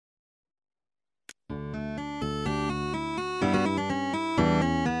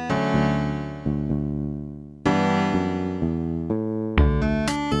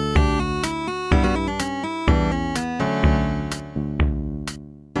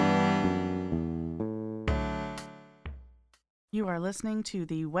You are listening to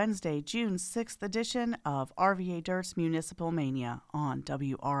the Wednesday, June 6th edition of RVA Dirt's Municipal Mania on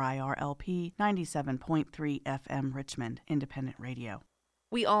WRIR-LP 97.3 FM Richmond Independent Radio.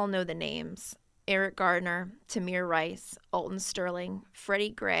 We all know the names. Eric Gardner, Tamir Rice, Alton Sterling, Freddie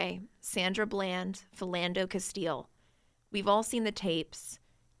Gray, Sandra Bland, Philando Castile. We've all seen the tapes,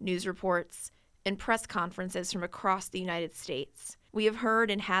 news reports, and press conferences from across the United States. We have heard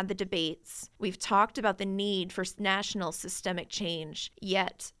and had the debates. We've talked about the need for national systemic change,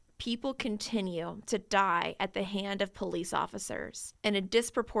 yet people continue to die at the hand of police officers, and a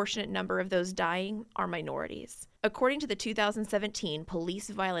disproportionate number of those dying are minorities. According to the 2017 Police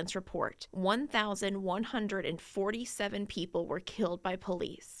Violence Report, 1,147 people were killed by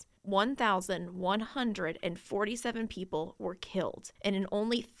police. 1,147 people were killed, and in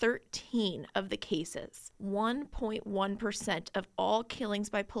only 13 of the cases, 1.1% of all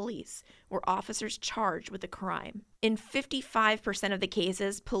killings by police were officers charged with a crime. In 55% of the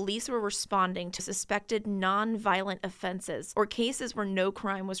cases, police were responding to suspected non-violent offenses or cases where no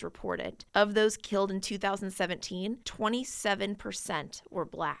crime was reported. Of those killed in 2017, 27% were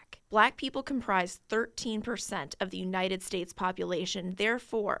Black. Black people comprise 13% of the United States population.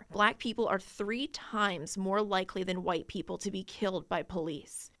 Therefore, Black people are 3 times more likely than white people to be killed by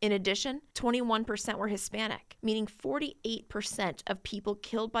police. In addition, 21% were Hispanic, meaning 48% of people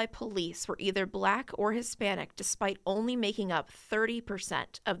killed by police were either Black or Hispanic, despite only making up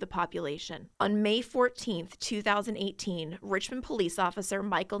 30% of the population. On May 14, 2018, Richmond police officer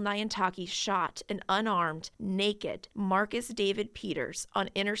Michael Nyantaki shot an unarmed, naked Marcus David Peters on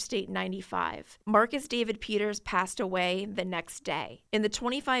Interstate 95. Marcus David Peters passed away the next day. In the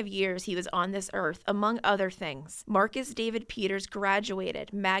 25 years he was on this earth, among other things, Marcus David Peters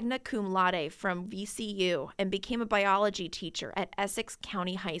graduated magna cum laude from VCU and became a biology teacher at Essex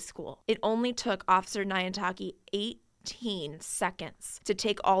County High School. It only took Officer Nyantaki 18 seconds to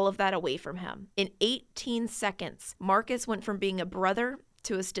take all of that away from him. In 18 seconds, Marcus went from being a brother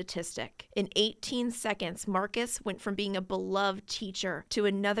to a statistic. In 18 seconds, Marcus went from being a beloved teacher to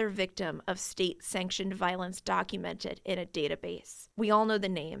another victim of state-sanctioned violence documented in a database. We all know the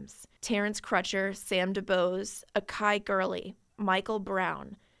names: Terrence Crutcher, Sam DuBose, Akai Gurley, Michael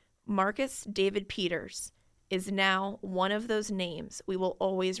Brown. Marcus David Peters is now one of those names we will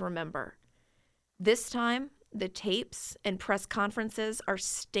always remember. This time, the tapes and press conferences are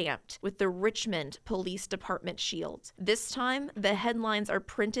stamped with the Richmond Police Department shield. This time, the headlines are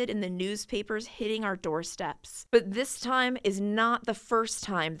printed in the newspapers hitting our doorsteps. But this time is not the first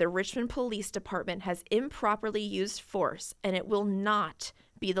time the Richmond Police Department has improperly used force, and it will not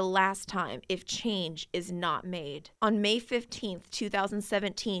be the last time if change is not made. On May 15,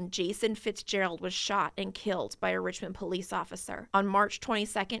 2017, Jason Fitzgerald was shot and killed by a Richmond police officer. On March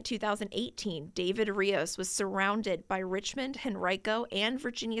 22, 2018, David Rios was surrounded by Richmond, Henrico, and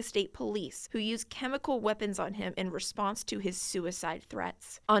Virginia State Police, who used chemical weapons on him in response to his suicide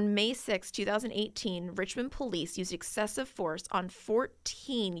threats. On May 6, 2018, Richmond police used excessive force on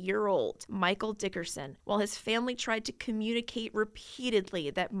 14-year-old Michael Dickerson, while his family tried to communicate repeatedly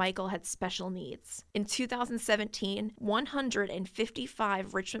that Michael had special needs. In 2017,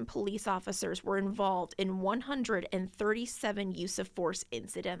 155 Richmond police officers were involved in 137 use of force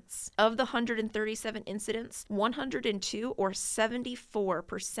incidents. Of the 137 incidents, 102 or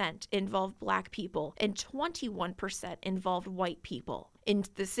 74% involved Black people and 21% involved white people. In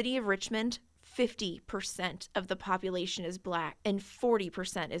the city of Richmond, 50% of the population is Black and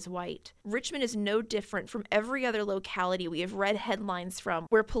 40% is white. Richmond is no different from every other locality we have read headlines from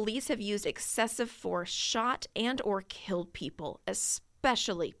where police have used excessive force, shot and or killed people,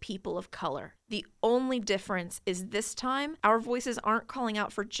 especially people of color. The only difference is this time, our voices aren't calling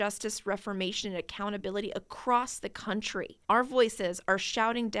out for justice, reformation, and accountability across the country. Our voices are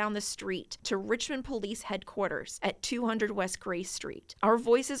shouting down the street to Richmond Police Headquarters at 200 West Gray Street. Our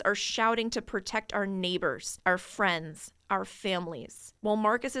voices are shouting to protect our neighbors, our friends, our families. While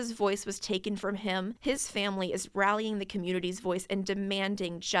Marcus's voice was taken from him, his family is rallying the community's voice and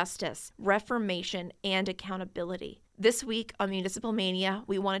demanding justice, reformation, and accountability. This week on Municipal Mania,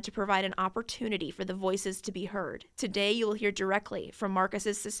 we wanted to provide an opportunity for the voices to be heard. Today, you will hear directly from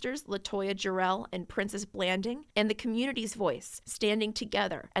Marcus's sisters, Latoya Jarrell and Princess Blanding, and the community's voice standing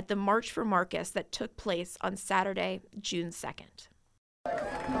together at the March for Marcus that took place on Saturday, June 2nd.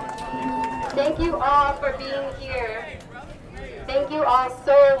 Thank you all for being here. Thank you all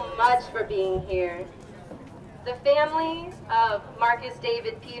so much for being here. The family of Marcus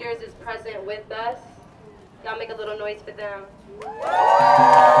David Peters is present with us. Y'all make a little noise for them.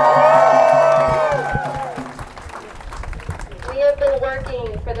 We have been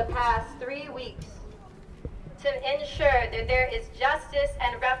working for the past 3 weeks to ensure that there is justice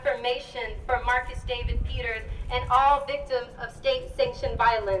and reformation for Marcus David Peters and all victims of state-sanctioned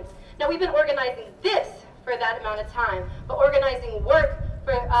violence. Now, we've been organizing this for that amount of time, but organizing work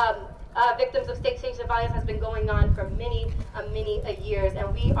for victims of state-sanctioned violence has been going on for many years,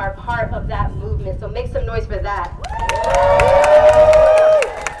 and we are part of that movement. So make some noise for that.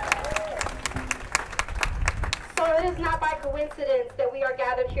 So it is not by coincidence that we are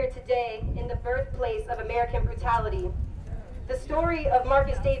gathered here today in the birthplace of American brutality. The story of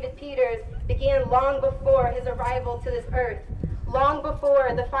Marcus David Peters began long before his arrival to this earth, long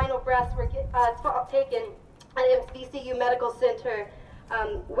before the final breaths were taken at VCU Medical Center,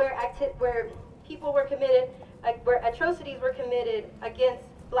 where people were committed, where atrocities were committed against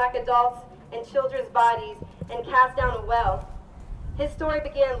black adults and children's bodies and cast down a well. His story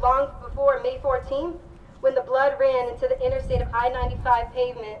began long before May 14th, when the blood ran into the interstate of I-95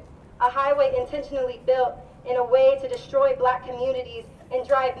 pavement, a highway intentionally built in a way to destroy black communities and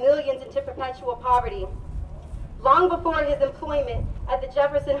drive millions into perpetual poverty. Long before his employment at the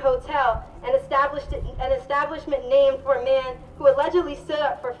Jefferson Hotel, an establishment named for a man who allegedly stood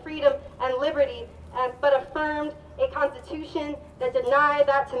up for freedom and liberty, but affirmed a constitution that denied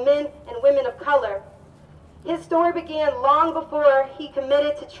that to men and women of color. His story began long before he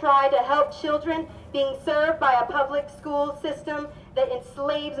committed to try to help children being served by a public school system that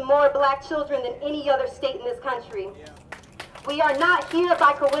enslaves more black children than any other state in this country. We are not here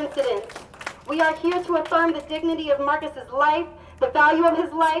by coincidence. We are here to affirm the dignity of Marcus's life, the value of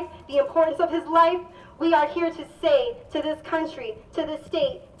his life, the importance of his life. We are here to say to this country, to this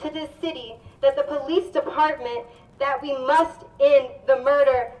state, to this city, that the police department, that we must end the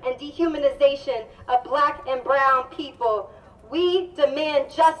murder and dehumanization of black and brown people. We demand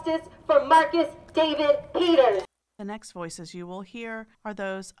justice for Marcus David Peters. The next voices you will hear are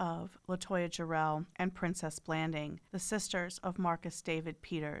those of Latoya Jarrell and Princess Blanding, the sisters of Marcus David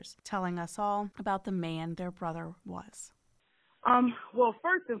Peters, telling us all about the man their brother was. Well,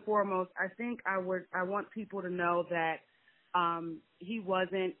 first and foremost, I think I want people to know that he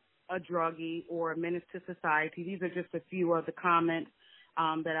wasn't a druggie or a menace to society. These are just a few of the comments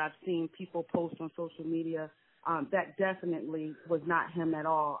that I've seen people post on social media. That definitely was not him at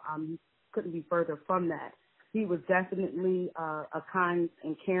all. He couldn't be further from that. He was definitely a kind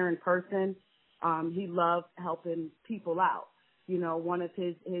and caring person. He loved helping people out. You know, one of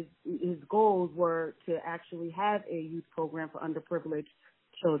his goals were to actually have a youth program for underprivileged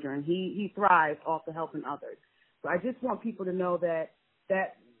children. He thrived off of helping others. So I just want people to know that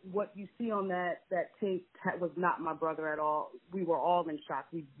what you see on that tape, that was not my brother at all. We were all in shock.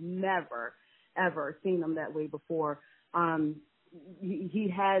 We've never, ever seen him that way before.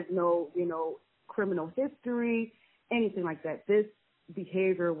 He has no, criminal history, anything like that. This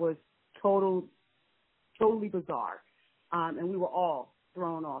behavior was totally bizarre. And we were all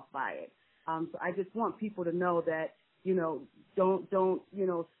thrown off by it. So I just want people to know that, don't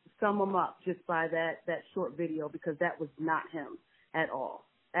sum him up just by that short video, because that was not him at all.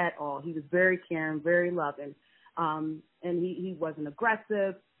 He was very caring, very loving. And he wasn't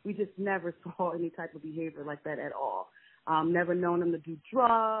aggressive. We just never saw any type of behavior like that at all. Never known him to do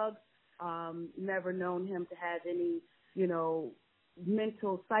drugs. Never known him to have any,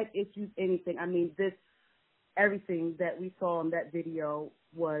 mental psych issues, anything. I mean, everything that we saw in that video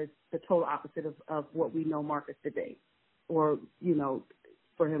was the total opposite of what we know Marcus today, or,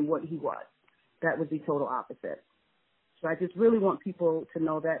 for him, what he was. That was the total opposite. So I just really want people to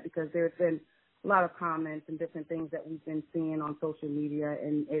know that, because there's been a lot of comments and different things that we've been seeing on social media,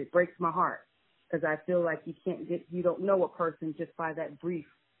 and it breaks my heart, because I feel like you don't know a person just by that brief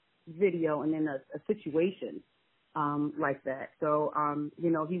video and in a situation like that. So,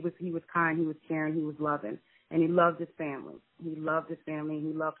 he was kind, he was caring, he was loving, and he loved his family. He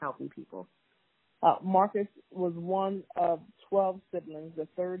loved helping people. Marcus was one of 12 siblings, the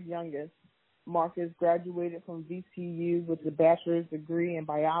third youngest. Marcus graduated from VCU with a bachelor's degree in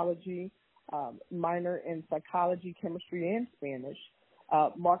biology, minor in psychology, chemistry, and Spanish.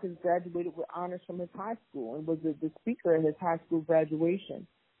 Marcus graduated with honors from his high school and was the speaker at his high school graduation.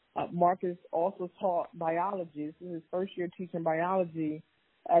 Marcus also taught biology. This is his first year teaching biology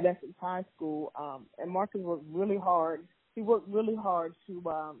at Essex High School. And Marcus worked really hard. He worked really hard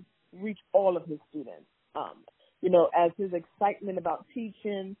to reach all of his students. As his excitement about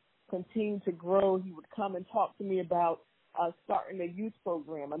teaching continued to grow, he would come and talk to me about starting a youth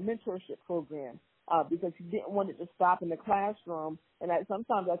program, a mentorship program, because he didn't want it to stop in the classroom. And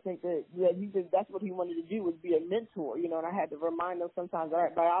sometimes I think that that's what he wanted to do, was be a mentor, and I had to remind him sometimes, all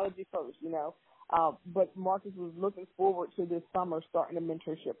right, biology first, But Marcus was looking forward to this summer starting a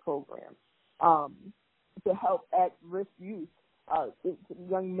mentorship program. to help at-risk youth,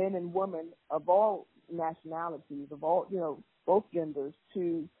 young men and women of all nationalities, of all, both genders,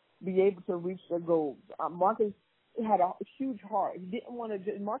 to be able to reach their goals. Marcus had a huge heart. He didn't want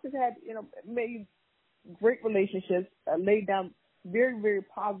to. Marcus had, made great relationships, laid down very, very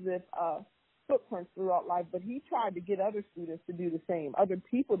positive footprints throughout life. But he tried to get other students to do the same, other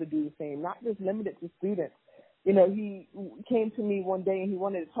people to do the same, not just limited to students. He came to me one day and he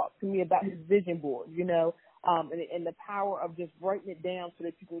wanted to talk to me about his vision board, and the power of just writing it down so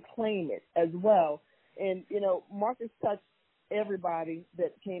that you can claim it as well. And, Marcus touched everybody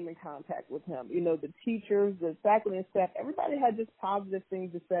that came in contact with him. The teachers, the faculty and staff, everybody had just positive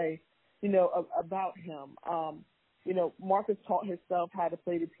things to say, about him. Marcus taught himself how to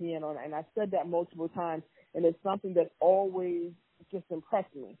play the piano, and I said that multiple times, and it's something that always just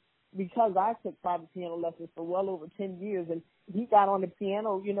impressed me, because I took private piano lessons for well over 10 years, and he got on the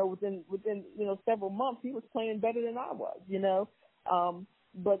piano, within several months, he was playing better than I was,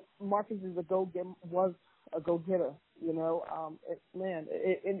 but Marcus was a go-getter,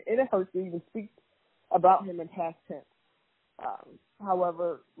 it hurts to even speak about him in past tense.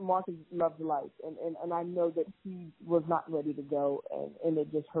 However, Marcus loved life, and I know that he was not ready to go, and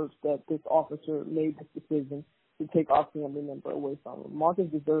it just hurts that this officer made this decision to take our family member away from him. Marcus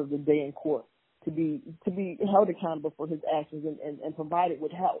deserved a day in court to be held accountable for his actions and provided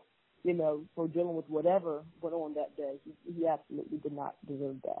with help, for dealing with whatever went on that day. He absolutely did not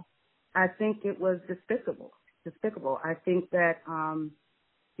deserve that. I think it was despicable. I think that,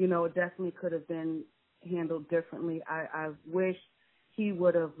 it definitely could have been handled differently. I wish he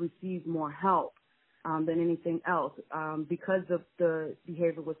would have received more help than anything else. Because the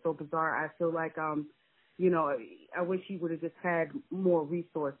behavior was so bizarre, I feel like, I wish he would have just had more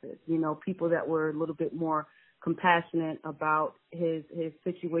resources, people that were a little bit more compassionate about his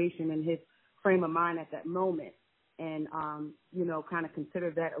situation and his frame of mind at that moment. And, kind of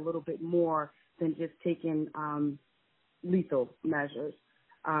consider that a little bit more than just taking lethal measures.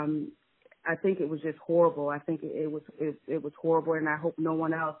 I think it was just horrible. I think it was horrible, and I hope no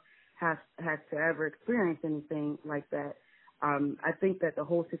one else has to ever experience anything like that. I think that the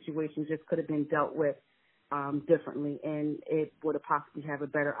whole situation just could have been dealt with differently, and it would have possibly have a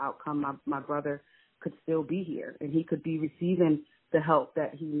better outcome. My brother could still be here, and he could be receiving the help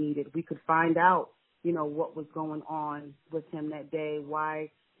that he needed. We could find out, what was going on with him that day,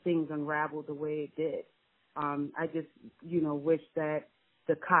 why things unraveled the way it did. I just, wish that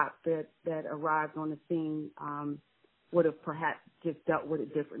the cop that arrived on the scene would have perhaps just dealt with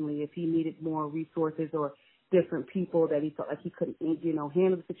it differently. If he needed more resources or different people that he felt like he couldn't,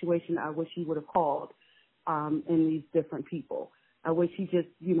 handle the situation, I wish he would have called in these different people. I wish he just,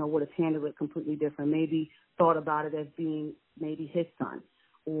 would have handled it completely different. Maybe thought about it as being maybe his son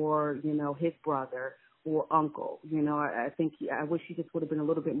or, his brother or uncle. I wish he just would have been a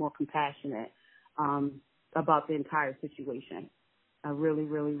little bit more compassionate about the entire situation. I really,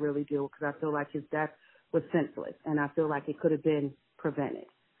 really, really do, because I feel like his death was senseless, and I feel like it could have been prevented.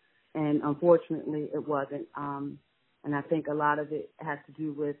 And unfortunately, it wasn't. And I think a lot of it has to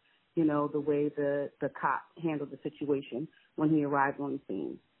do with, the way the cop handled the situation when he arrived on the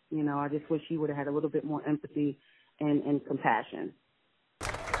scene. I just wish he would have had a little bit more empathy and compassion.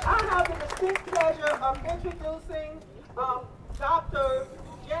 I have the distinct pleasure of introducing Dr.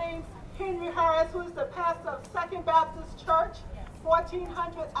 James Henry Harris, who is the pastor of Second Baptist Church,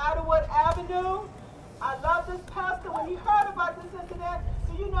 1400 Idlewood Avenue. I love this pastor. When he heard about this incident,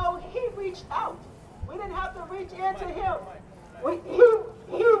 he reached out. We didn't have to reach into him.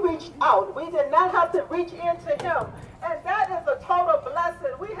 He reached out. We did not have to reach into him. And that is a total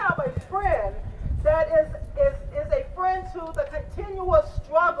blessing. We have a friend that is a friend to the continuous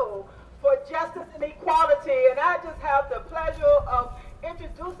struggle for justice and equality. And I just have the pleasure of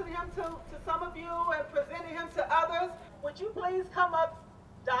introducing him to some of you and presenting him to others. Would you please come up,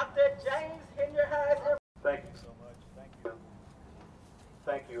 Dr. James Henry Harris? Thank you so much. Thank you.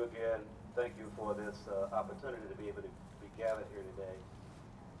 Thank you again. Thank you for this opportunity to be able to be gathered here today.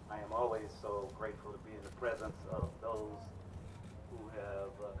 I am always so grateful to be in the presence of those who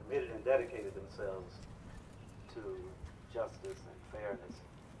have committed and dedicated themselves to justice and fairness.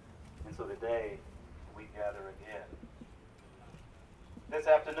 And so today we gather again. This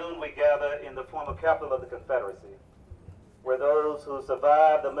afternoon we gather in the former capital of the Confederacy, where those who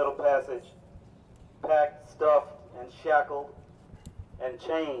survived the Middle Passage, packed, stuffed, and shackled, and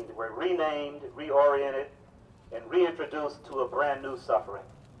chained were renamed, reoriented, and reintroduced to a brand new suffering,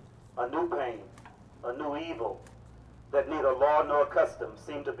 a new pain, a new evil that neither law nor custom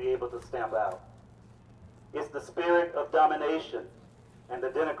seem to be able to stamp out. It's the spirit of domination and the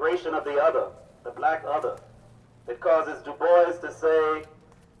denigration of the other the black other. It causes Du Bois to say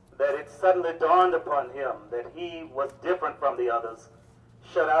that it suddenly dawned upon him that he was different from the others,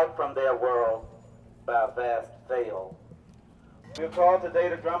 shut out from their world by a vast veil. We are called today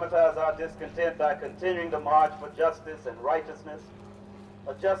to dramatize our discontent by continuing the march for justice and righteousness,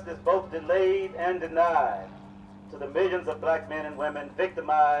 a justice both delayed and denied to the millions of black men and women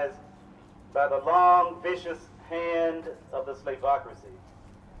victimized by the long, vicious hand of the slavocracy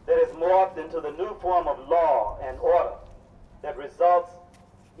that has morphed into the new form of law and order that results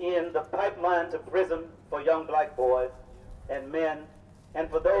in the pipeline to prison for young black boys and men, and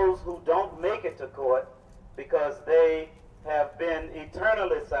for those who don't make it to court because they have been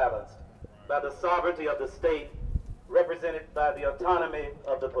eternally silenced by the sovereignty of the state represented by the autonomy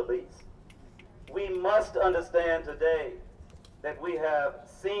of the police. We must understand today that we have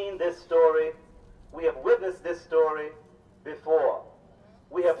seen this story, we have witnessed this story before.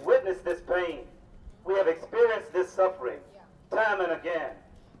 We have witnessed this pain. We have experienced this suffering time and again,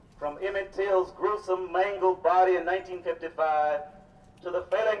 from Emmett Till's gruesome mangled body in 1955 to the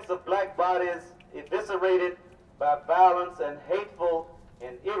phalanx of black bodies eviscerated by violence and hateful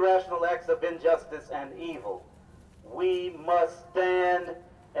and irrational acts of injustice and evil. We must stand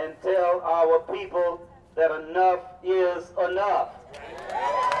and tell our people that enough is enough.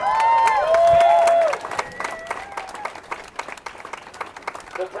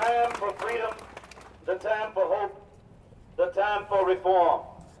 The time for freedom, the time for hope, the time for reform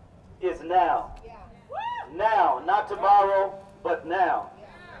is now. Now, not tomorrow, but now.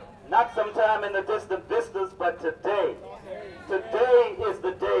 Not sometime in the distant vistas, but today. Today is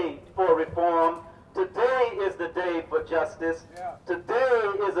the day for reform. Today is the day for justice. Today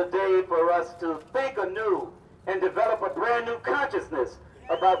is a day for us to think anew and develop a brand new consciousness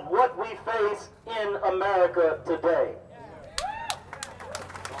about what we face in America today.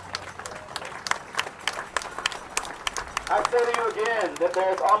 I say to you again that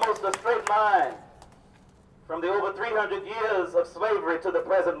there's almost a straight line from the over 300 years of slavery to the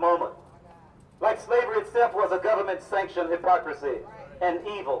present moment. Like slavery itself was a government-sanctioned hypocrisy and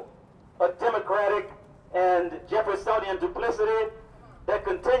evil, a democratic and Jeffersonian duplicity that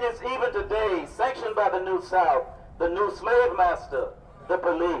continues even today, sanctioned by the New South, the new slave master, the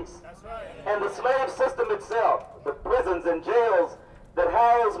police, and the slave system itself, the prisons and jails that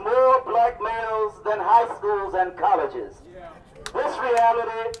house more black males than high schools and colleges. This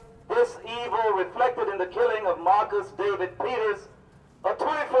reality, this evil reflected in the killing of Marcus David Peters, a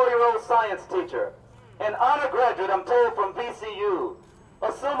 24-year-old science teacher, an honor graduate, I'm told, from VCU,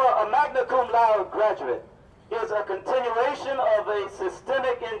 a magna cum laude graduate, is a continuation of a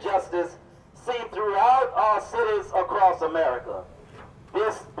systemic injustice seen throughout our cities across America.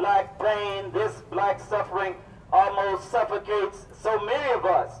 This black pain, this black suffering almost suffocates so many of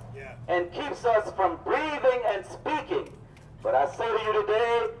us and keeps us from breathing and speaking. But I say to you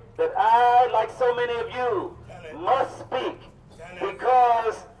today that I, like so many of you, must speak,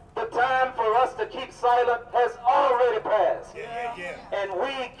 because the time for us to keep silent has already passed. And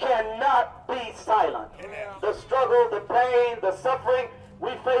we cannot be silent. The struggle, the pain, the suffering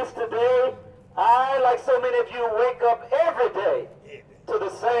we face today, I, like so many of you, wake up every day to the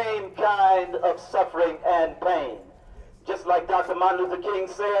same kind of suffering and pain. Just like Dr. Martin Luther King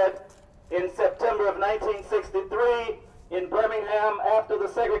said in September of 1963 in Birmingham, after the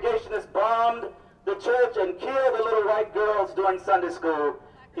segregationists bombed the church and killed the little white girls during Sunday school,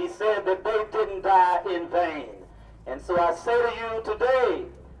 he said that they didn't die in vain. And so I say to you today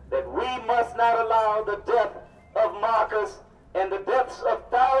that we must not allow the death of Marcus and the deaths of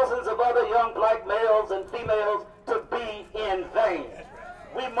thousands of other young black males and females to be in vain.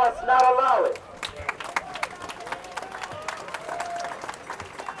 We must not allow it.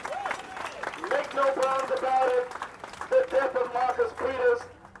 Make no bones about it, the death of Marcus Peters,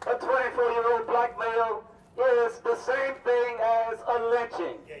 a 24-year-old black male, is the same thing as a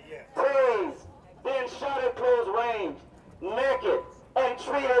lynching. Tased, then shot at close range, naked, and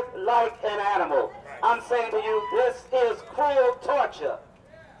treated like an animal. I'm saying to you, this is cruel torture.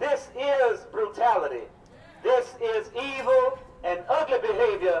 This is brutality. This is evil and ugly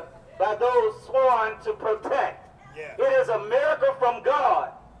behavior by those sworn to protect. It is a miracle from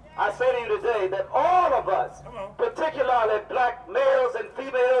God. I say to you today that all of us, particularly black males and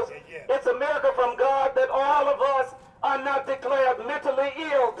females, it's a miracle from God that all of us are not declared mentally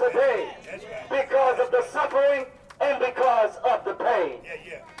ill today because of the suffering and because of the pain.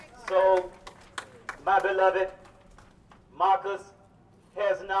 So, my beloved, Marcus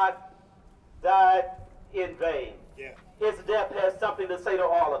has not died in vain. His death has something to say to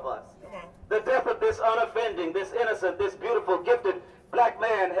all of us. The death of this unoffending, this innocent, this beautiful, gifted black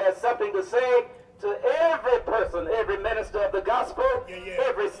man man has something to say to every person, every minister of the gospel,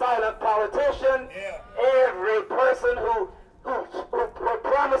 every silent politician, every person who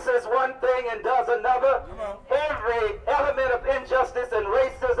promises one thing and does another, every element of injustice and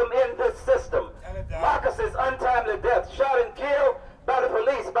racism in this system. Marcus's untimely death, shot and killed by the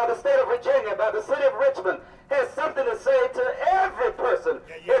police, by the state of Virginia, by the city of Richmond, has something to say to every person,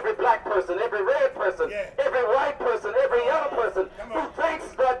 every black person, every red person, every white person, every yellow person who thinks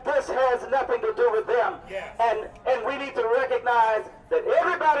that this has nothing to do with them. And we need to recognize that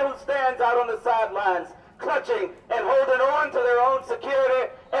everybody who stands out on the sidelines clutching and holding on to their own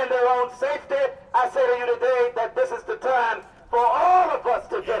security and their own safety, I say to you today that this is the time for all of us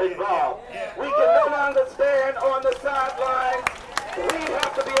to get involved. We can no longer stand on the sidelines. We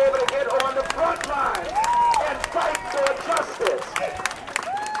have to be able to get on the front line and fight for justice.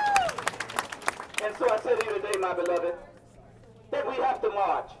 And so I say to you today, my beloved, that we have to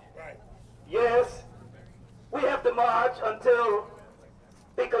march. Yes, we have to march until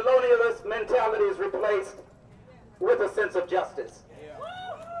the colonialist mentality is replaced with a sense of justice.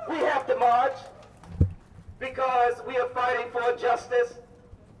 We have to march because we are fighting for justice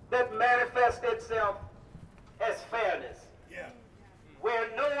that manifests itself as fairness, where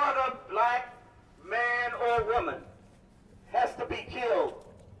no other black man or woman has to be killed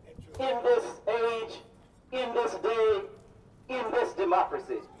in this age, in this day, in this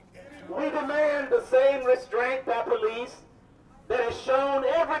democracy. We demand the same restraint by police that is shown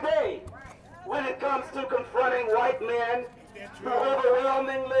every day when it comes to confronting white men who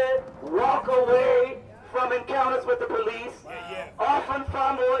overwhelmingly walk away from encounters with the police, often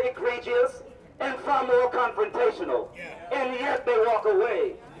far more egregious and far more confrontational, and yet they walk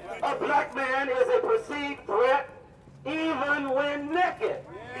away. A black man is a perceived threat even when naked,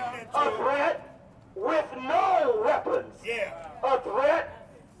 a threat with no weapons, a threat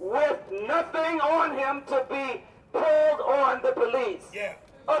with nothing on him to be pulled on the police,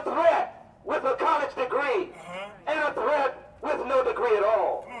 a threat with a college degree, and a threat with no degree at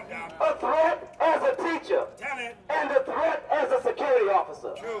all, a threat as a teacher, and a threat as a security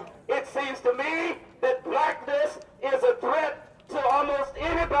officer. It seems to me that blackness is a threat to almost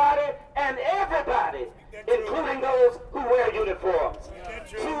anybody and everybody, including those who wear uniforms.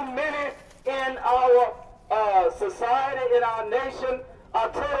 Too many in our society, in our nation, are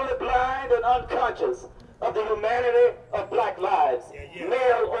totally blind and unconscious of the humanity of black lives,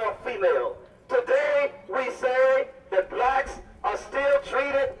 male or female. Today, we say that blacks are still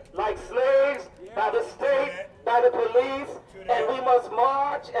treated like slaves by the state, by the police, and we must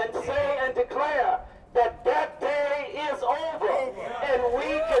march and say and declare that that day is over, and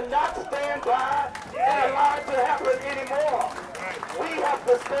we cannot stand by and allow it to happen anymore. We have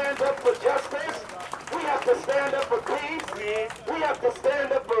to stand up for justice. We have to stand up for peace. We have to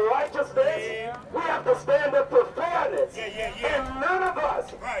stand up for righteousness. We have to stand up for fairness. And none of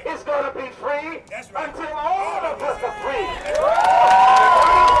us is going to be free until all of us are free.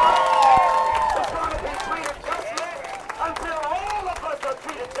 It's going to be treated justly until all of us are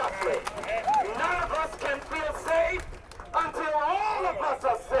treated justly. None of us can feel safe until all of us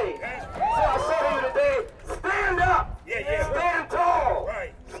are safe. So I say to you today, stand up. Stand tall.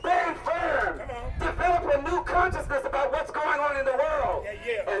 Stand firm. Develop a new consciousness about what's going on in the world.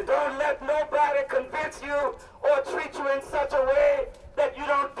 And don't let nobody convince you or treat you in such a way that you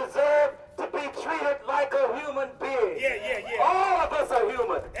don't deserve to be treated like a human being. All of us are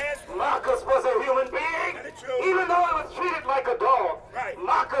human. Marcus was a human being, even though he was treated like a dog.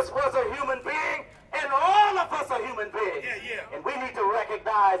 Marcus was a human being, and all of us are human beings. And we need to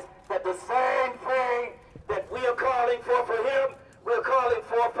recognize that the same thing that we are calling for him, we're calling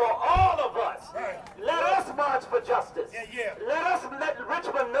for all of us. Let us march for justice. Let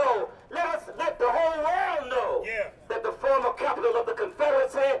Richmond know. Let the whole world know that the former capital of the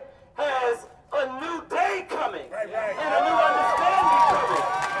Confederacy has a new day coming, and a new understanding coming,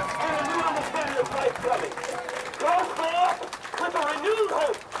 and a new understanding of life coming. Go forth with a renewed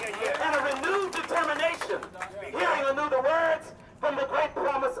hope and a renewed determination, hearing anew the words from the great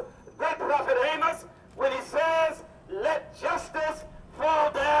prophet Amos when he says, "Let justice fall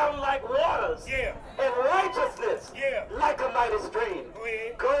down like waters, and righteousness like a mighty stream."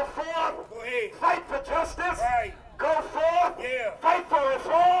 Go forth, fight for justice. Go forth, fight for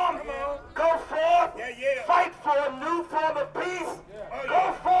reform. Go forth, fight for a new form of peace.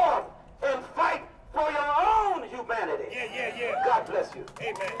 Go forth and fight for your own humanity. God bless you.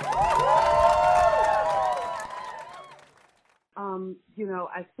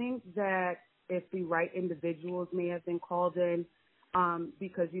 I think that if the right individuals may have been called in,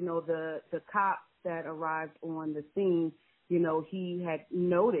 because the cops that arrived on the scene, he had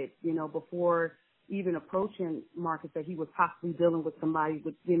noted, before even approaching Marcus that he was possibly dealing with somebody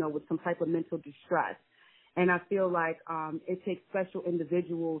with some type of mental distress. And I feel like it takes special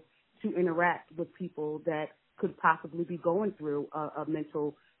individuals to interact with people that could possibly be going through a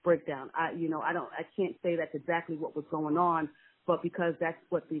mental breakdown. I can't say that's exactly what was going on, but because that's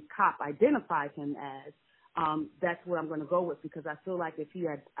what the cop identified him as, that's what I'm going to go with, because I feel like if he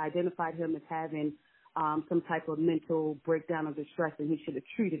had identified him as having some type of mental breakdown or distress, then he should have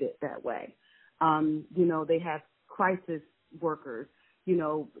treated it that way. They have crisis workers,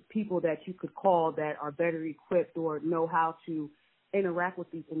 people that you could call that are better equipped or know how to interact with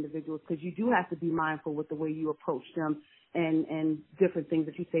these individuals, because you do have to be mindful with the way you approach them and different things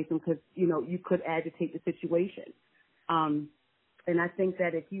that you say to them, because, you could agitate the situation. And I think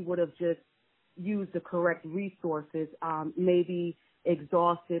that if he would have just used the correct resources, maybe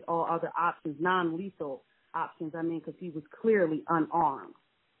exhausted all other options, non-lethal options, because he was clearly unarmed.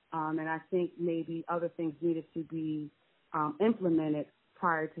 And I think maybe other things needed to be implemented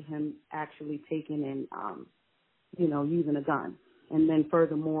prior to him actually taking and, using a gun. And then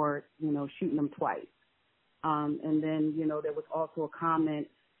furthermore, shooting him twice. And then, there was also a comment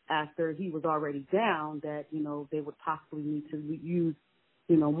after he was already down that, they would possibly need to use,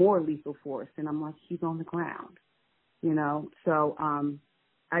 more lethal force. And I'm like, he's on the ground, So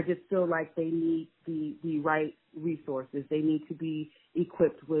I just feel like they need the right resources. They need to be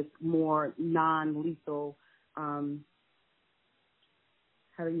equipped with more non-lethal, how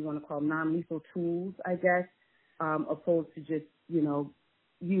do you want to call them, non-lethal tools, I guess, opposed to just,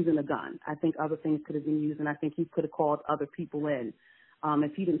 using a gun. I think other things could have been used, and I think he could have called other people in.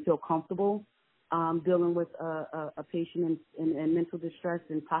 If he didn't feel comfortable dealing with a patient in mental distress,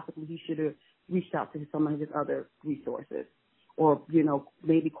 then possibly he should have reached out to some of his other resources, or,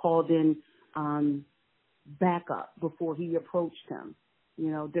 maybe called in backup before he approached him,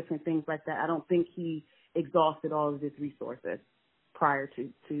 different things like that. I don't think he exhausted all of his resources prior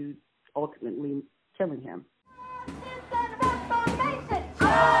to ultimately killing him.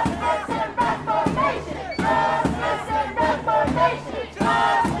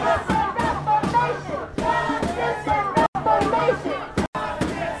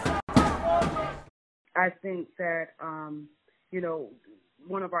 I think that,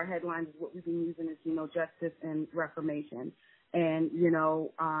 one of our headlines is what we've been using is, justice and reformation. And,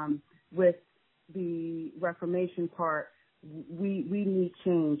 with the reformation part, we need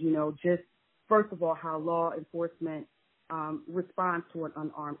change, just first of all, how law enforcement responds to an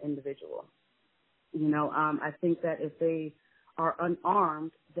unarmed individual. I think that if they are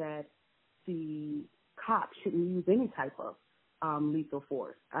unarmed, that the cops shouldn't use any type of lethal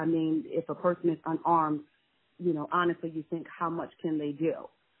force. If a person is unarmed, honestly, you think, how much can they do?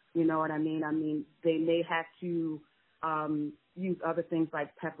 You know what I mean? They may have to use other things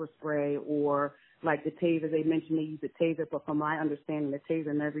like pepper spray or like the taser. They mentioned they use the taser, but from my understanding, the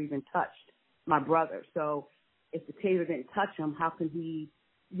taser never even touched my brother. So if the taser didn't touch him, how can he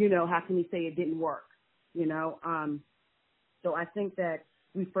say it didn't work? So I think that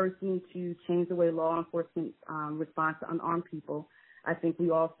we first need to change the way law enforcement responds to unarmed people. I think we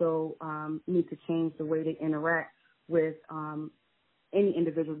also need to change the way they interact with any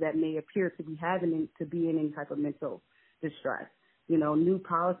individuals that may appear to be in any type of mental distress. New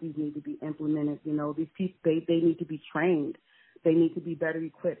policies need to be implemented. These people, they need to be trained. They need to be better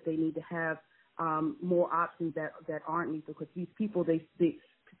equipped. They need to have more options that aren't lethal, because these people, they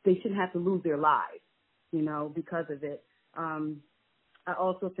shouldn't have to lose their lives, because of it. I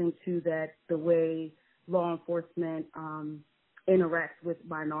also think, too, that the way law enforcement interacts with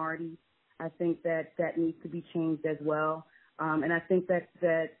minorities, I think that needs to be changed as well. And I think that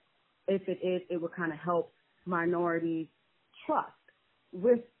if it is, it would kind of help minorities trust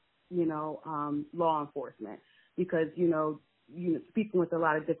with, law enforcement, because, speaking with a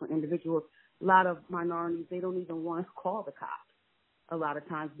lot of different individuals, a lot of minorities, they don't even want to call the cops a lot of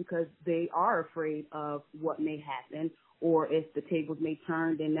times because they are afraid of what may happen, or if the tables may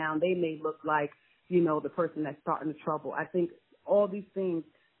turn, then now they may look like, the person that's starting the trouble. I think all these things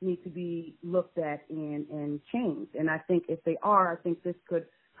need to be looked at and changed. And I think if they are, I think this could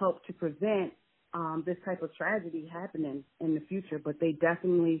help to prevent this type of tragedy happening in the future. But they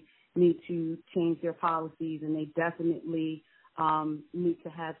definitely need to change their policies, and they definitely need to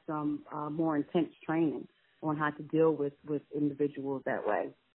have some more intense training on how to deal with individuals that way.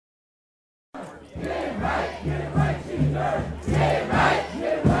 Get right, get right, get right, get right,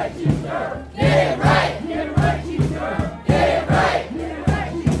 get right, get right, get right, get right, get right.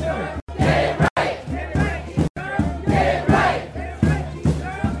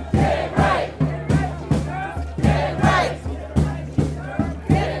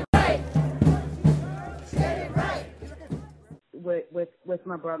 with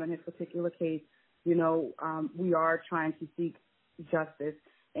my brother in his particular case, you know, we are trying to seek justice.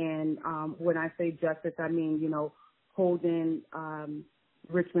 And when I say justice, I mean, you know, holding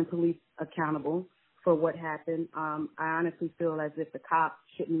Richmond police accountable for what happened. I honestly feel as if the cop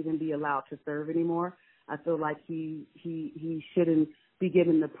shouldn't even be allowed to serve anymore. I feel like he shouldn't be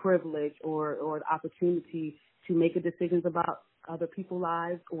given the privilege or the opportunity to make a decisions about other people's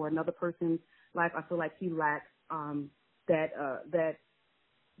lives or another person's life. I feel like he lacks that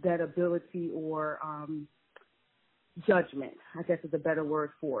ability or judgment, I guess is a better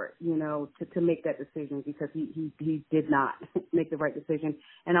word for it, you know, to make that decision, because he did not make the right decision.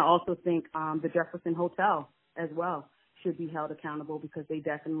 And I also think the Jefferson Hotel as well should be held accountable, because they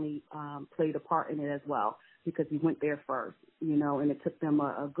definitely played a part in it as well, because he went there first, you know, and it took them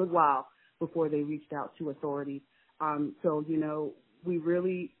a good while before they reached out to authorities. So, you know, we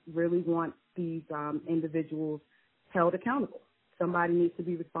really, really want these individuals held accountable. Somebody needs to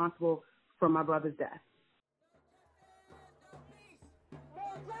be responsible for my brother's death.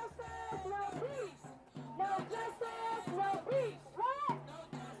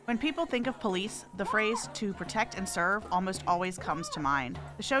 When people think of police, the phrase "to protect and serve" almost always comes to mind.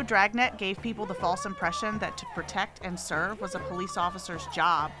 The show Dragnet gave people the false impression that to protect and serve was a police officer's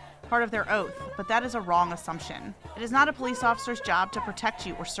job, part of their oath, but that is a wrong assumption. It is not a police officer's job to protect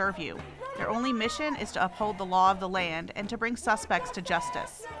you or serve you. Their only mission is to uphold the law of the land and to bring suspects to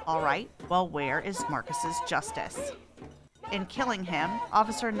justice. All right, well, where is Marcus's justice? In killing him,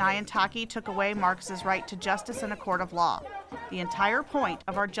 Officer Nyantaki took away Marcus's right to justice in a court of law. The entire point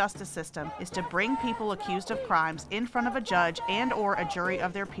of our justice system is to bring people accused of crimes in front of a judge and or a jury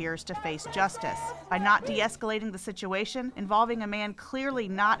of their peers to face justice. By not de-escalating the situation, involving a man clearly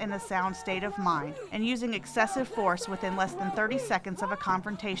not in a sound state of mind, and using excessive force within less than 30 seconds of a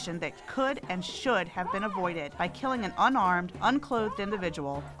confrontation that could and should have been avoided by killing an unarmed, unclothed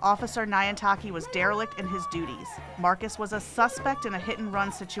individual, Officer Nyantaki was derelict in his duties. Marcus was a suspect in a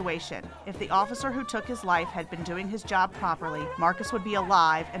hit-and-run situation. If the officer who took his life had been doing his job properly, Marcus would be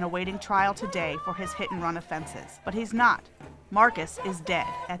alive and awaiting trial today for his hit-and-run offenses. But he's not. Marcus is dead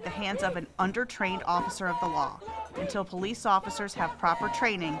at the hands of an undertrained officer of the law. Until police officers have proper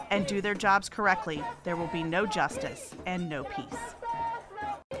training and do their jobs correctly, there will be no justice and no peace.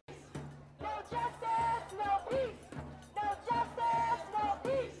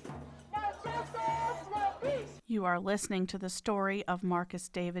 You are listening to the story of Marcus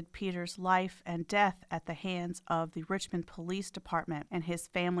David Peters' life and death at the hands of the Richmond Police Department and his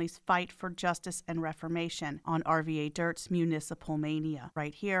family's fight for justice and reformation on RVA Dirt's Municipal Mania,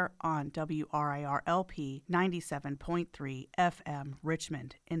 right here on WRIR-LP 97.3 FM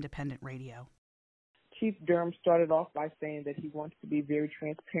Richmond Independent Radio. Chief Durham started off by saying that he wants to be very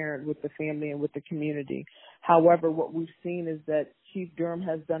transparent with the family and with the community. However, what we've seen is that Chief Durham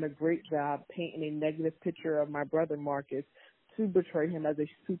has done a great job painting a negative picture of my brother Marcus to portray him as a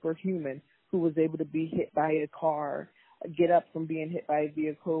superhuman who was able to be hit by a car, get up from being hit by a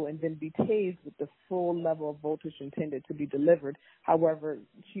vehicle, and then be tased with the full level of voltage intended to be delivered. However,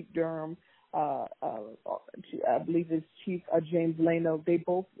 Chief Durham, I believe it's Chief James Leno, they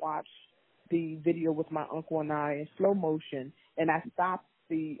both watched the video with my uncle and I in slow motion, and I stopped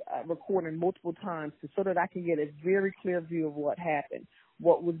the recording multiple times so that I can get a very clear view of what happened,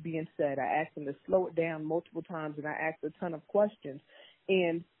 what was being said. I asked him to slow it down multiple times, and I asked a ton of questions.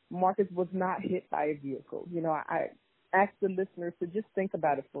 And Marcus was not hit by a vehicle. You know, I asked the listeners to just think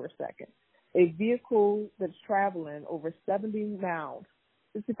about it for a second. A vehicle that's traveling over 70 miles,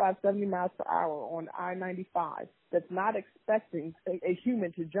 65, 70 miles per hour on I-95, that's not expecting a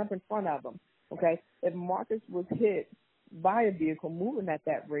human to jump in front of them, okay? If Marcus was hit by a vehicle moving at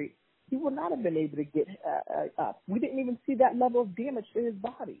that rate, he would not have been able to get up. We didn't even see that level of damage to his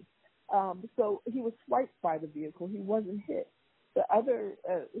body. So he was swiped by the vehicle. He wasn't hit. The other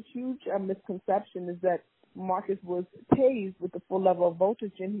huge misconception is that Marcus was tased with the full level of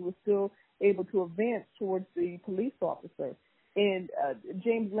voltage, and he was still able to advance towards the police officer. And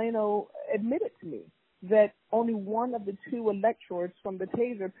James Leno admitted to me that only one of the two electrodes from the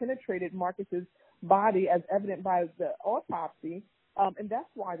taser penetrated Marcus's body, as evident by the autopsy, and that's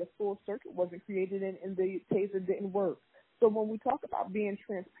why the full circuit wasn't created and the taser didn't work. So when we talk about being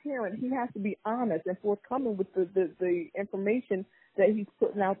transparent, he has to be honest and forthcoming with the information that he's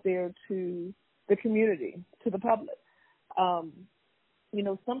putting out there to the community, to the public. You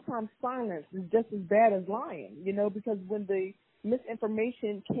know, sometimes silence is just as bad as lying, you know, because when the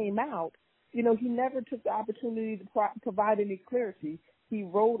misinformation came out, you know, he never took the opportunity to provide any clarity. He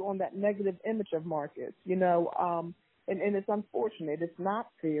rode on that negative image of Marcus, you know, and it's unfortunate. It's not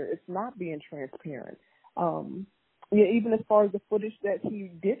fair. It's not being transparent. Yeah, even as far as the footage that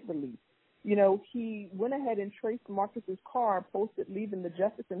he did release. You know, he went ahead and traced Marcus's car posted leaving the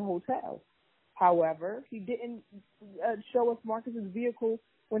Jefferson Hotel. However, he didn't show us Marcus's vehicle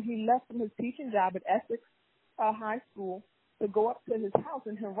when he left from his teaching job at Essex High School to go up to his house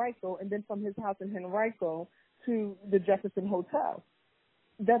in Henrico, and then from his house in Henrico to the Jefferson Hotel.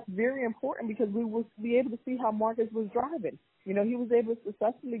 That's very important because we will be able to see how Marcus was driving. You know, he was able to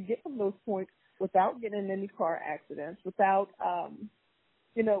successfully get from those points without getting in any car accidents, without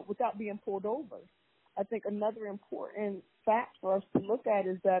being pulled over. I think another important fact for us to look at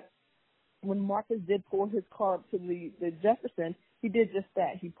is that when Marcus did pull his car up to the Jefferson, he did just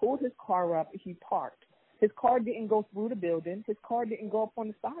that. He pulled his car up, he parked. His car didn't go through the building. His car didn't go up on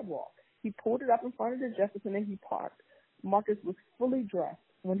the sidewalk. He pulled it up in front of the Jefferson and he parked. Marcus was fully dressed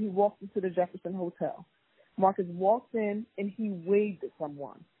when he walked into the Jefferson Hotel. Marcus walked in and he waved at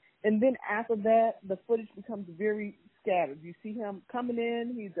someone. And then after that, the footage becomes very scattered. You see him coming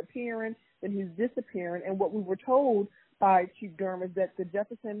in, he's appearing, then he's disappearing. And what we were told by Chief Durham is that the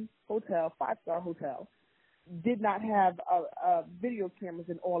Jefferson Hotel, 5-star hotel, did not have video cameras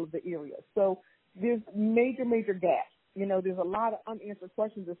in all of the areas. So there's major gaps. You know, there's a lot of unanswered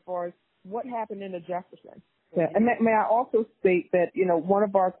questions as far as what happened in the Jefferson. Yeah. And may I also state that, you know, one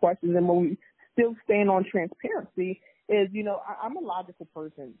of our questions, and when we still stand on transparency, is, you know, I'm a logical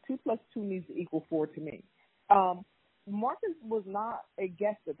person. 2 + 2 needs to equal 4 to me. Marcus was not a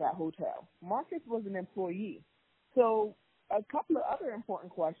guest at that hotel. Marcus was an employee. So a couple of other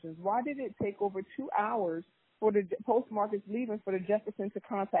important questions. Why did it take over 2 hours for the post-Marcus leaving for the Jefferson to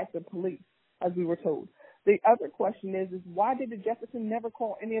contact the police, as we were told? The other question is why did the Jefferson never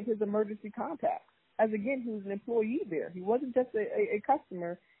call any of his emergency contacts? As again, he was an employee there. He wasn't just a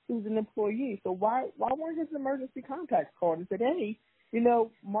customer. He was an employee. So why weren't his emergency contacts called and said, hey, you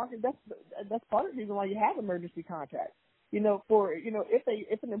know, Marcus, that's part of the reason why you have emergency contacts. You know,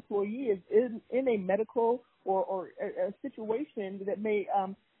 if an employee is in a medical or a situation that may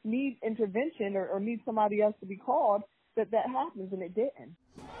need intervention or need somebody else to be called, that happens, and it didn't.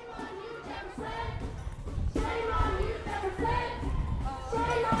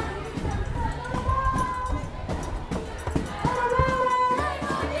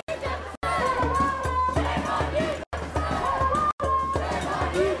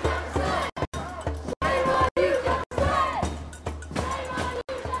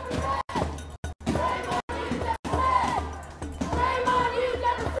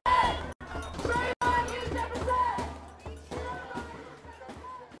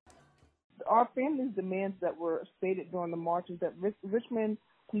 Our family's demands that were stated during the march is that Richmond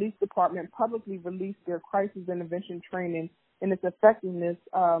Police Department publicly release their crisis intervention training and its effectiveness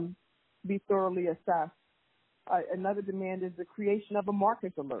be thoroughly assessed. Another demand is the creation of a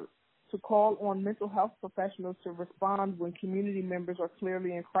Marcus alert to call on mental health professionals to respond when community members are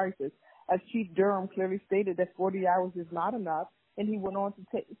clearly in crisis. As Chief Durham clearly stated that 40 hours is not enough, and he went on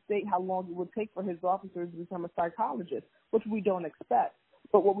to state how long it would take for his officers to become a psychologist, which we don't expect.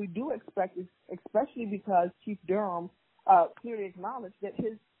 But what we do expect is, especially because Chief Durham clearly acknowledged that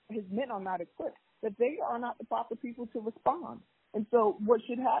his men are not equipped, that they are not the proper people to respond. And so what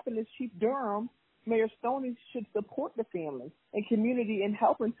should happen is Chief Durham, Mayor Stoney, should support the family and community in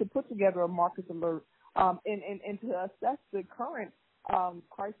helping to put together a Marcus alert and to assess the current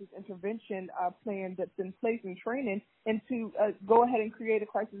crisis intervention plan that's in place in training, and to go ahead and create a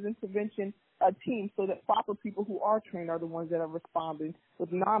crisis intervention team so that proper people who are trained are the ones that are responding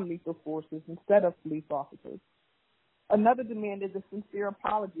with non-lethal forces instead of police officers. Another demand is a sincere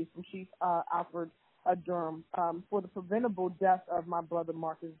apology from Chief Alfred Durham for the preventable death of my brother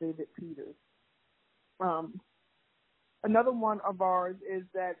Marcus David Peters. Another one of ours is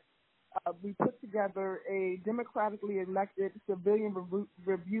that we put together a democratically elected civilian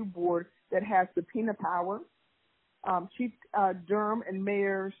review board that has subpoena power. Chief Durham and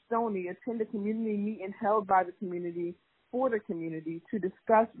Mayor Stoney attend a community meeting held by the community for the community to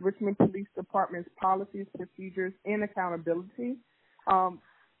discuss Richmond Police Department's policies, procedures, and accountability.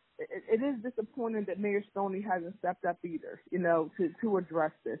 It is disappointing that Mayor Stoney hasn't stepped up either, you know, to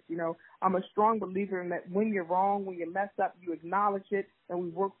address this. You know, I'm a strong believer in that when you're wrong, when you mess up, you acknowledge it, and we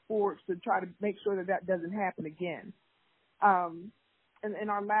work forward to try to make sure that doesn't happen again. And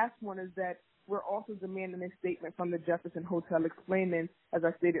our last one is that we're also demanding a statement from the Jefferson Hotel explaining, as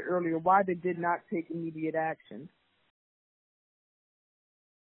I stated earlier, why they did not take immediate action.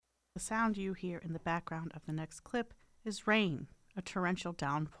 The sound you hear in the background of the next clip is rain, a torrential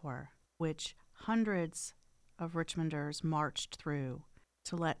downpour, which hundreds of Richmonders marched through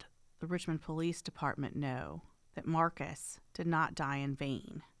to let the Richmond Police Department know that Marcus did not die in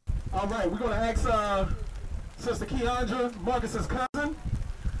vain. All right, we're going to ask Sister Keandra, Marcus's cousin,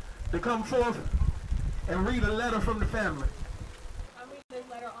 to come forth and read a letter from the family. I'm reading this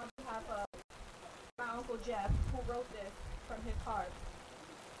letter on behalf of my Uncle Jeff, who wrote this from his heart.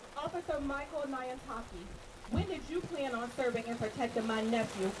 Officer Michael Nyantaki, when did you plan on serving and protecting my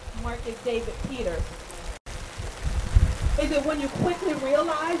nephew, Marcus David Peters? Is it when you quickly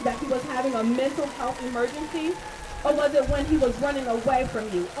realized that he was having a mental health emergency? Or was it when he was running away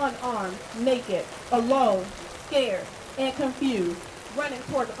from you, unarmed, naked, alone, scared, and confused, running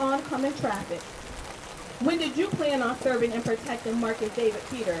towards oncoming traffic? When did you plan on serving and protecting Marcus David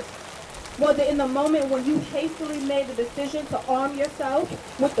Peters? Was it in the moment when you hastily made the decision to arm yourself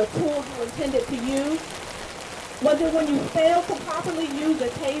with the tools you intended to use? Was it when you failed to properly use a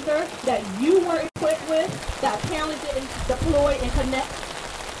taser that you were equipped with that apparently didn't deploy and connect?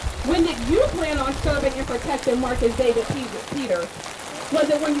 When did you plan on serving and protecting Marcus David Peters? Was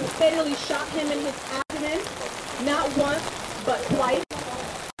it when you fatally shot him in his abdomen, not once, but twice?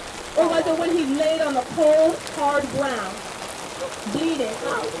 Or was it when he laid on the cold, hard ground, bleeding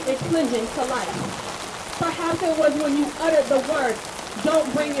out and clinging to life? Perhaps it was when you uttered the words,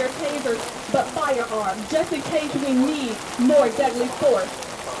 "Don't bring your tasers, but firearm, just in case we need more deadly force."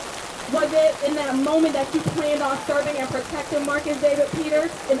 Was it in that moment that you planned on serving and protecting Marcus David Peters,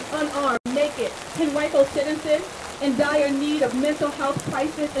 an unarmed, naked, Henrico citizen in dire need of mental health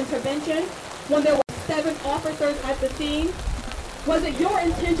crisis intervention, when there were 7 officers at the scene? Was it your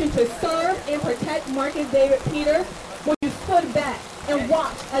intention to serve and protect Marcus David Peters when you stood back and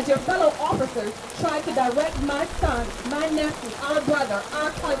watched as your fellow officers tried to direct my son, my nephew, our brother,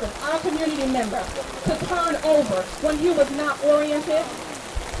 our cousin, our community member to turn over when he was not oriented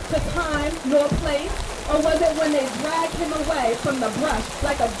to time nor place? Or was it when they dragged him away from the brush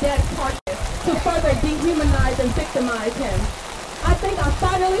like a dead carcass to further dehumanize and victimize him? I think I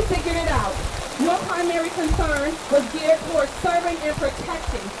finally figured it out. Your primary concern was geared towards serving and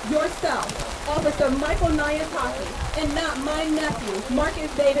protecting yourself, Officer Michael Nyantaki, and not my nephew,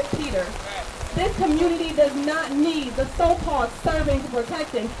 Marcus David Peters. This community does not need the so-called serving and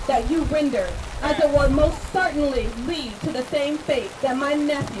protecting that you rendered, as it will most certainly lead to the same fate that my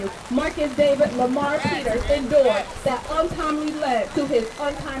nephew, Marcus David Lamar Peters, endured that untimely led to his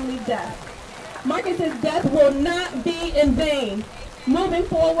untimely death. Marcus's death will not be in vain. Moving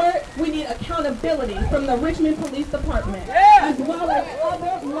forward, we need accountability from the Richmond Police Department, as well as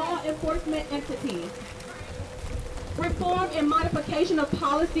other law enforcement entities. Reform and modification of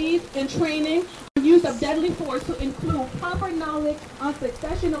policies and training on use of deadly force to include proper knowledge on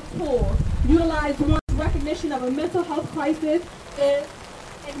succession of tools utilized once recognition of a mental health crisis is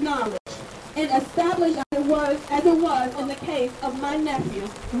acknowledged and established as it was in the case of my nephew,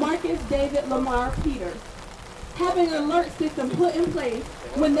 Marcus David Lamar Peters. Having an alert system put in place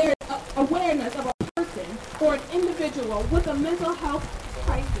when there is awareness of a person or an individual with a mental health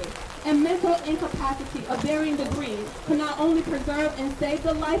crisis and mental incapacity of varying degrees can not only preserve and save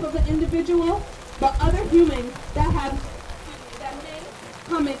the life of the individual, but other humans that may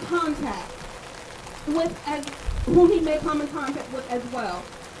come in contact with, whom he may come in contact with as well.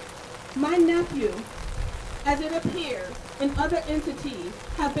 My nephew, as it appears, and other entities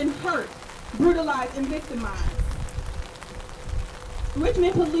have been hurt, brutalized, and victimized.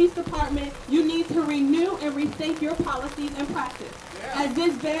 Richmond Police Department, you need to renew and rethink your policies and practice at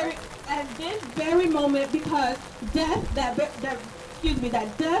this very moment, because that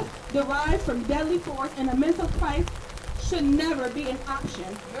death derived from deadly force and a mental crisis should never be an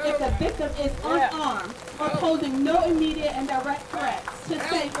option if the victim is unarmed or posing no immediate and direct threat to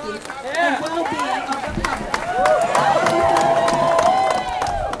safety and well-being of the public.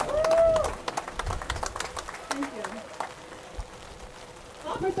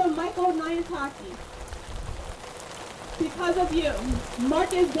 Officer Michael Nyantaki, because of you,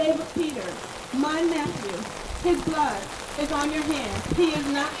 Marcus David Peters, my nephew, his blood is on your hands. He is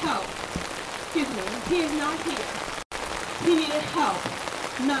not help. He is not here. He needed help,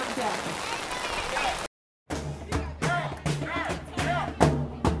 not death.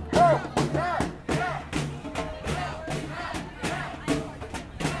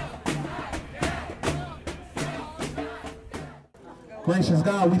 Gracious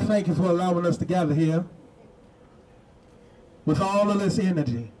God, we thank you for allowing us to gather here with all of this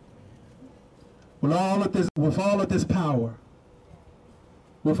energy, with all of this power,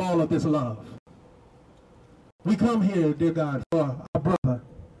 with all of this love. We come here, dear God, for our brother,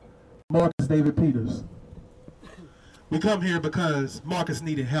 Marcus David Peters. We come here because Marcus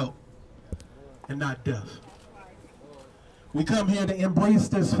needed help and not death. We come here to embrace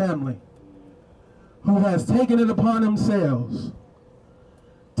this family who has taken it upon themselves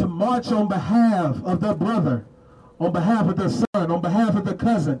to march on behalf of their brother, on behalf of the son, on behalf of the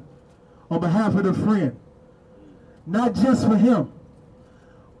cousin, on behalf of the friend. Not just for him,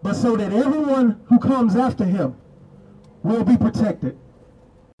 but so that everyone who comes after him will be protected.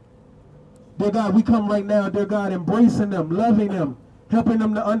 Dear God, we come right now, dear God, embracing them, loving them, helping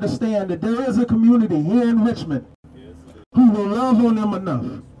them to understand that there is a community here in Richmond who will love on them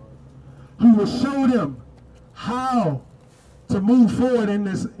enough, who will show them how to move forward in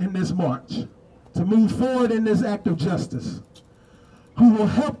this march, to move forward in this act of justice, who will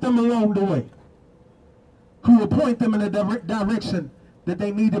help them along the way, who will point them in the direction that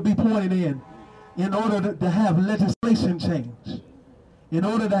they need to be pointed in order to have legislation change, in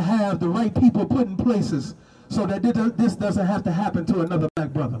order to have the right people put in places so that this doesn't have to happen to another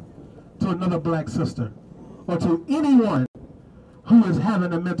black brother, to another black sister, or to anyone who is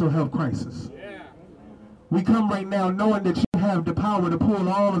having a mental health crisis. We come right now knowing that you have the power to pull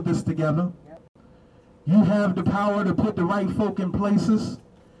all of this together. You have the power to put the right folk in places.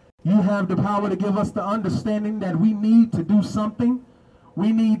 You have the power to give us the understanding that we need to do something.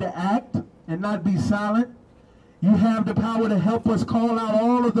 We need to act and not be silent. You have the power to help us call out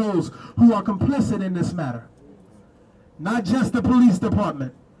all of those who are complicit in this matter. Not just the police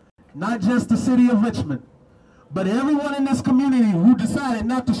department, not just the city of Richmond, but everyone in this community who decided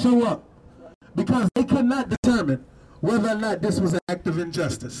not to show up because they could not determine whether or not this was an act of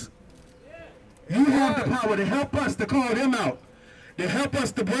injustice. You have the power to help us to call them out, to help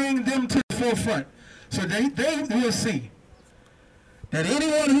us to bring them to the forefront so they will see that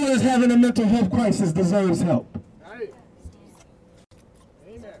anyone who is having a mental health crisis deserves help.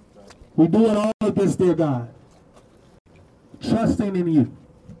 We're doing all of this, dear God, trusting in you,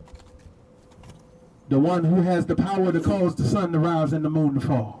 the one who has the power to cause the sun to rise and the moon to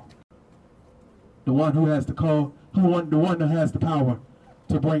fall, the one who has the one that has the power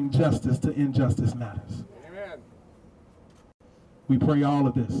to bring justice to injustice matters. Amen. We pray all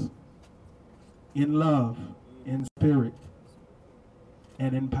of this in love, in spirit,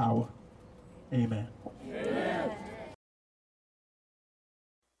 and in power. Amen. Amen.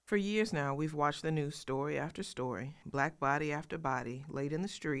 For years now, we've watched the news story after story, black body after body, laid in the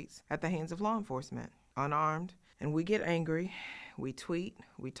streets at the hands of law enforcement, unarmed, and we get angry, we tweet,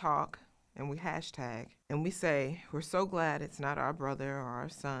 we talk, and we hashtag, and we say, we're so glad it's not our brother or our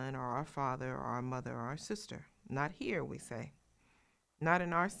son or our father or our mother or our sister. Not here, we say. Not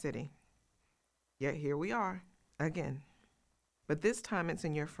in our city. Yet here we are, again. But this time it's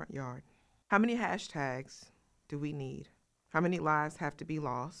in your front yard. How many hashtags do we need? How many lives have to be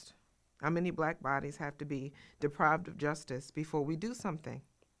lost? How many black bodies have to be deprived of justice before we do something?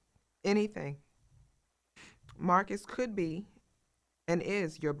 Anything. Marcus could be and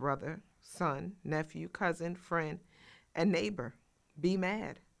is your brother, son, nephew, cousin, friend, and neighbor. Be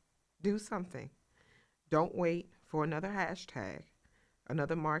mad. Do something. Don't wait for another hashtag,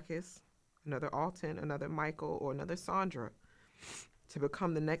 another Marcus, another Alton, another Michael, or another Sandra to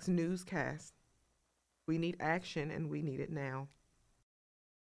become the next newscast. We need action, and we need it now.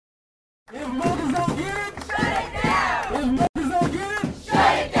 If mothers don't get it, shut it down! If mothers don't get it,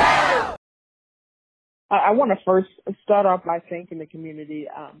 shut it down! I want to first start off by thanking the community.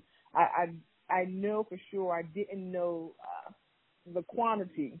 I know for sure I didn't know the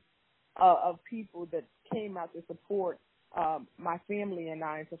quantity of people that came out to support my family and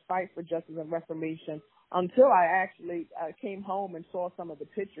I to fight for justice and reformation until I actually came home and saw some of the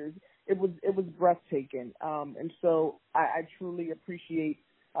pictures. It was breathtaking, and so I truly appreciate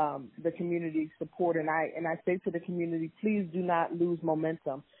the community support. And I say to the community, please do not lose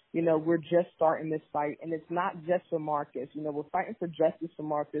momentum. You know, we're just starting this fight, and it's not just for Marcus. You know, we're fighting for justice for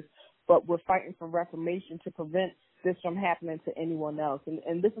Marcus, but we're fighting for reformation to prevent this from happening to anyone else.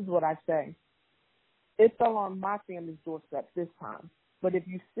 And this is what I say. It fell on my family's doorstep this time, but if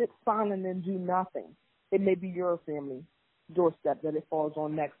you sit silent and do nothing, it may be your family doorstep that it falls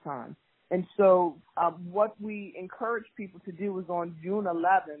on next time. And so what we encourage people to do is on June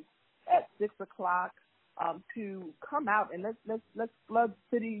 11th at 6 o'clock to come out and let's flood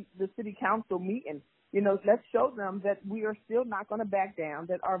the city council meeting. You know, let's show them that we are still not going to back down,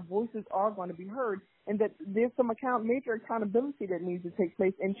 that our voices are going to be heard, and that there's some major accountability that needs to take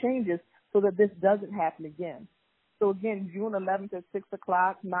place and changes so that this doesn't happen again. So again, June 11th at 6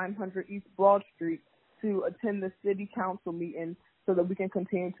 o'clock, 900 East Broad Street, to attend the city council meeting so that we can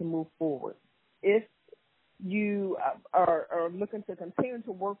continue to move forward. If you are looking to continue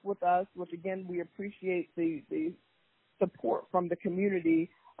to work with us, which again, we appreciate the support from the community,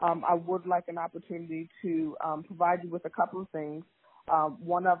 I would like an opportunity to provide you with a couple of things.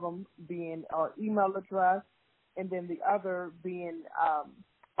 One of them being our email address, and then the other being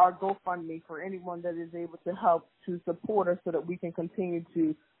our GoFundMe for anyone that is able to help to support us so that we can continue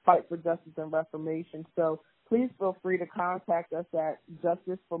to fight for justice and reformation. So please feel free to contact us at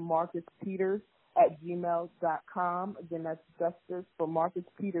justiceformarcuspeters@gmail.com. Again, that's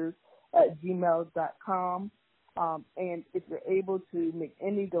justiceformarcuspeters@gmail.com. And if you're able to make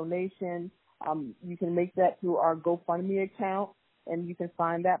any donation, you can make that through our GoFundMe account, and you can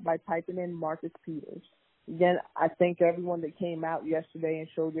find that by typing in Marcus Peters. Again, I thank everyone that came out yesterday and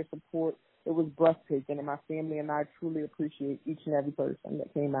showed their support. It was breathtaking, and my family and I truly appreciate each and every person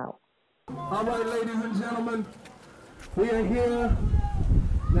that came out. All right, ladies and gentlemen, we are here.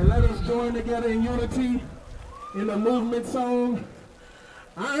 Now let us join together in unity in the movement song.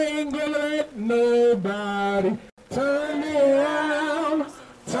 I ain't gonna let nobody turn me around,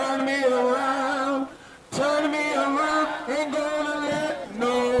 turn me around, turn me around. Ain't gonna let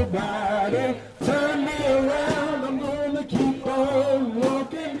nobody turn me around. I'm gonna keep on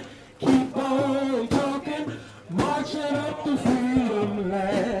walking, keep on talking, marching up the freedom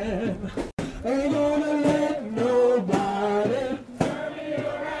land. Ain't gonna let nobody turn me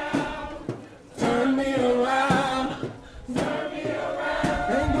around, turn me around, turn me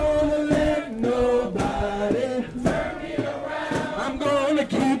around. Ain't gonna let nobody turn me around. I'm gonna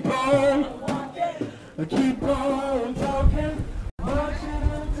keep on walking, keep on talking, marching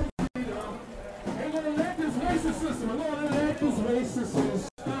up to freedom. Ain't gonna let this racist system, I'm gonna let this racist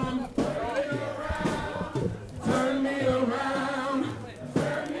system turn me around,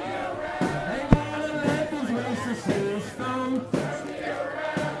 turn me around. Ain't gonna let this racist system turn me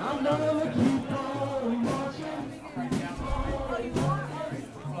around. I'm gonna keep on marching, keep on walking,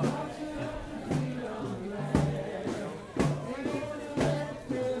 marching up to freedom land. Ain't gonna let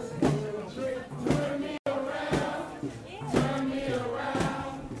this hatred turn me around, turn me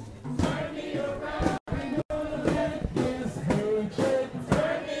around, turn me around. Ain't gonna let this hatred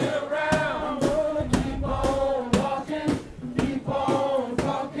turn me around. I'm gonna keep on walking, keep on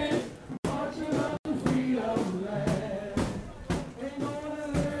talking, marching up to freedom land. Ain't gonna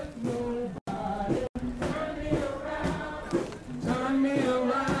let nobody turn me around, turn me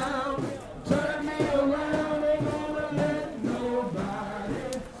around, turn me around. Ain't gonna let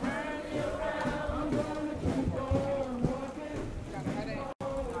nobody turn me around. I'm gonna keep on walking,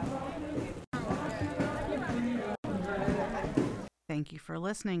 Thank you for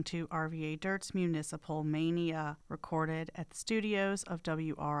listening to RVA Dirt's Municipal Mania, recorded at the studios of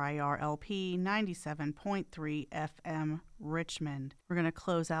WRIR-LP 97.3 FM Richmond. We're going to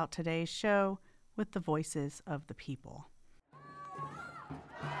close out today's show with the voices of the people.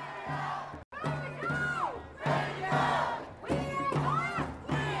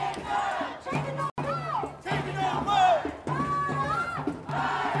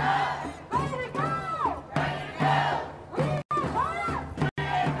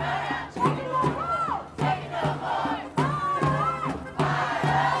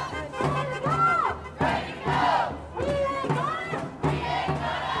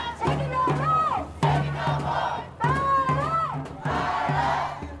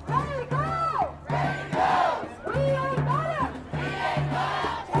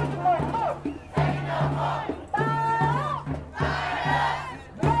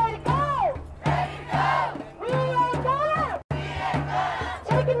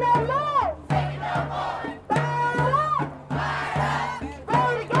 Taking no more!